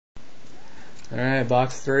Alright,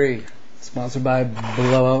 box 3. Sponsored by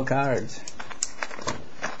Blowout Cards.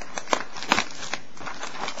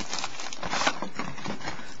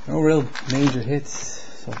 No real major hits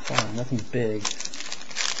so far. Nothing big.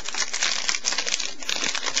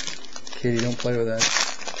 Kitty, don't play with that.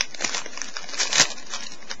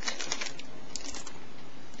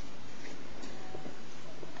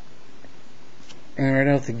 And right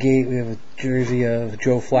out the gate, we have a jersey of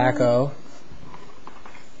Joe Flacco.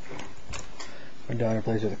 My daughter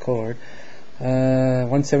plays with a cord.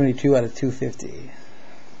 172 out of 250.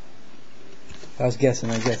 If I was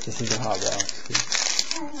guessing, I guess this is a hot box.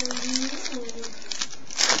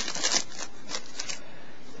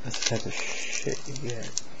 That's the type of shit you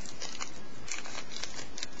get.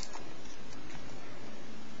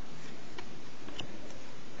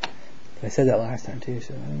 I said that last time too,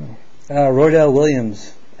 so I don't know. Roydell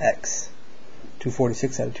Williams X,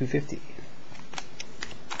 246 out of 250.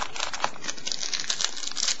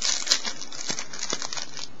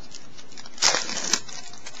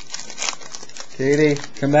 Katie,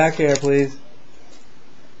 come back here, please.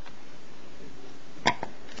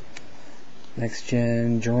 Next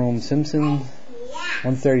gen Jerome Simpson,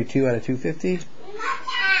 132 out of 250.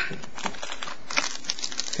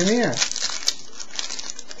 Come here.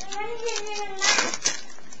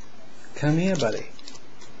 Come here, buddy.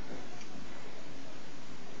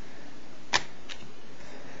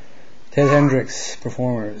 Ted Hendricks,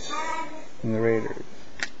 Performers from the Raiders.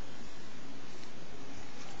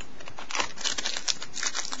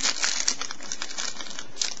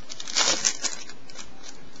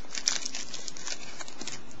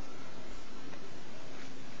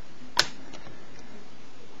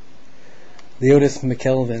 Leotis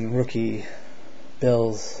McKelvin, rookie,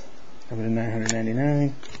 Bills, number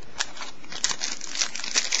 999.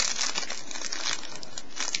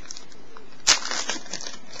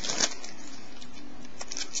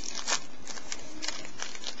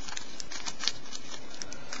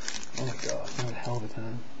 Oh my god, what a hell of a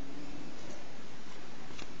time.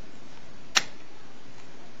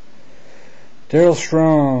 Darryl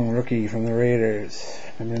Strong, rookie from the Raiders,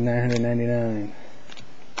 number 999.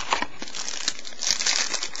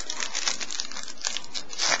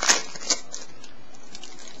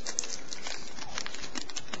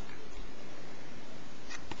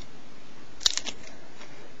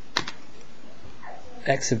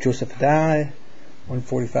 X of Joseph Adai,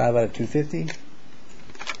 145 out of 250.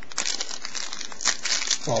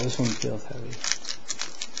 Oh, this one feels heavy.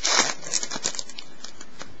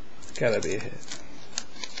 It's gotta be a hit.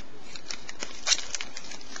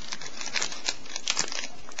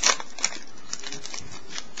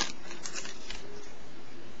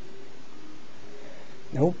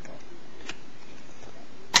 Nope.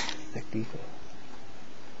 Thick default.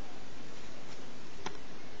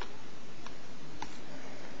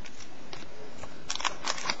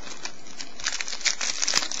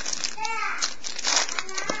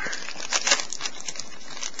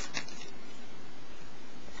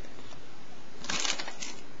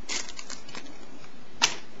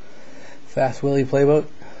 Fast Willie Playboat,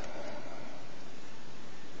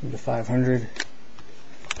 into 500.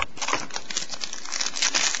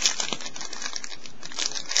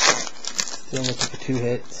 Still looking for 2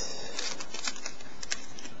 hits.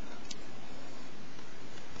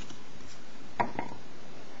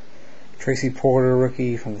 Tracy Porter,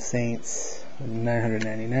 rookie from the Saints,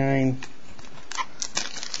 999.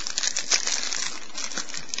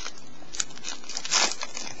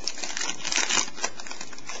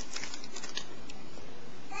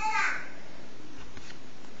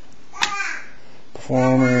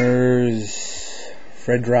 Performers,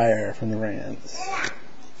 Fred Dryer from the Rams.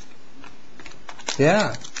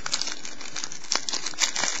 Yeah.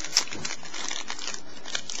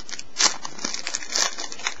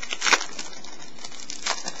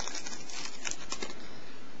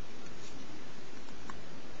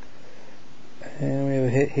 And we have a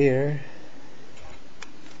hit here.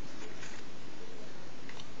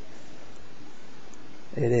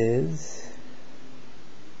 It is.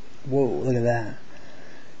 Whoa, look at that.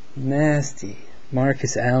 Nasty.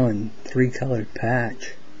 Marcus Allen, 3-colored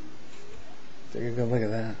patch. Take a good look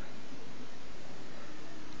at that.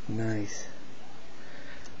 Nice.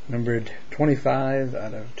 Numbered 25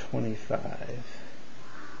 out of 25.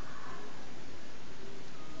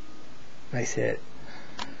 Nice hit.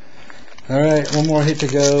 Alright, one more hit to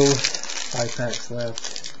go. 5 packs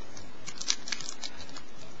left.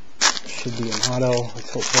 Should be an auto.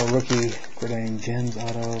 Let's hope for a rookie. Gridiron Gems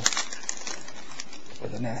auto.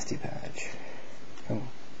 With a nasty patch. Come on.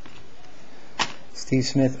 Steve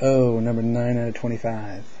Smith, number 9 out of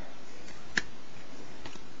 25.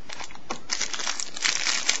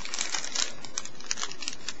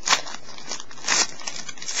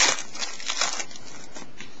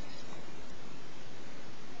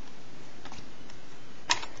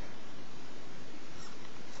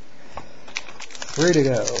 Free to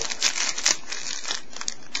go.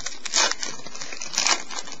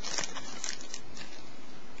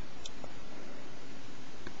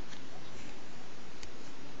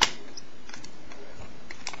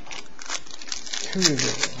 Here we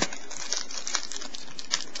go.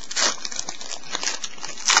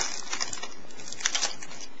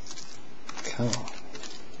 Come on.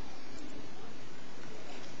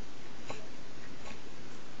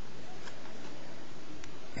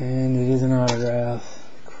 And it is an autograph.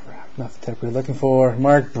 Crap, not the type we're looking for.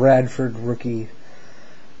 Mark Bradford rookie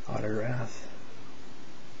autograph.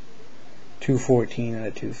 214 out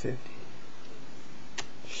of 250.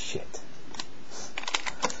 Shit.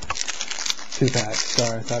 2 packs.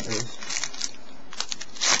 Sorry, I thought there was.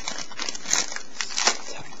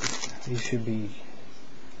 These should be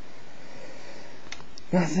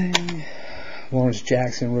nothing. Lawrence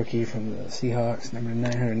Jackson rookie from the Seahawks, number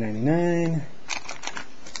 999.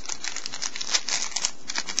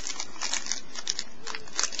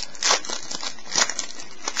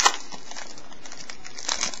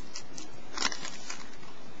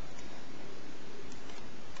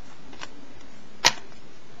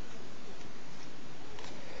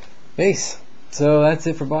 Base. So that's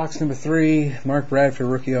it for box number 3. Mark Bradford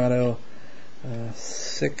rookie auto.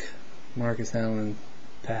 Sick Marcus Allen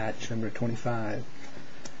patch number 25.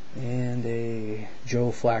 And a Joe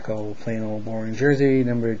Flacco plain old boring jersey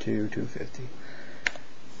number 250.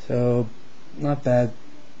 So not bad.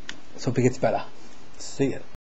 Let's hope it gets better. See ya.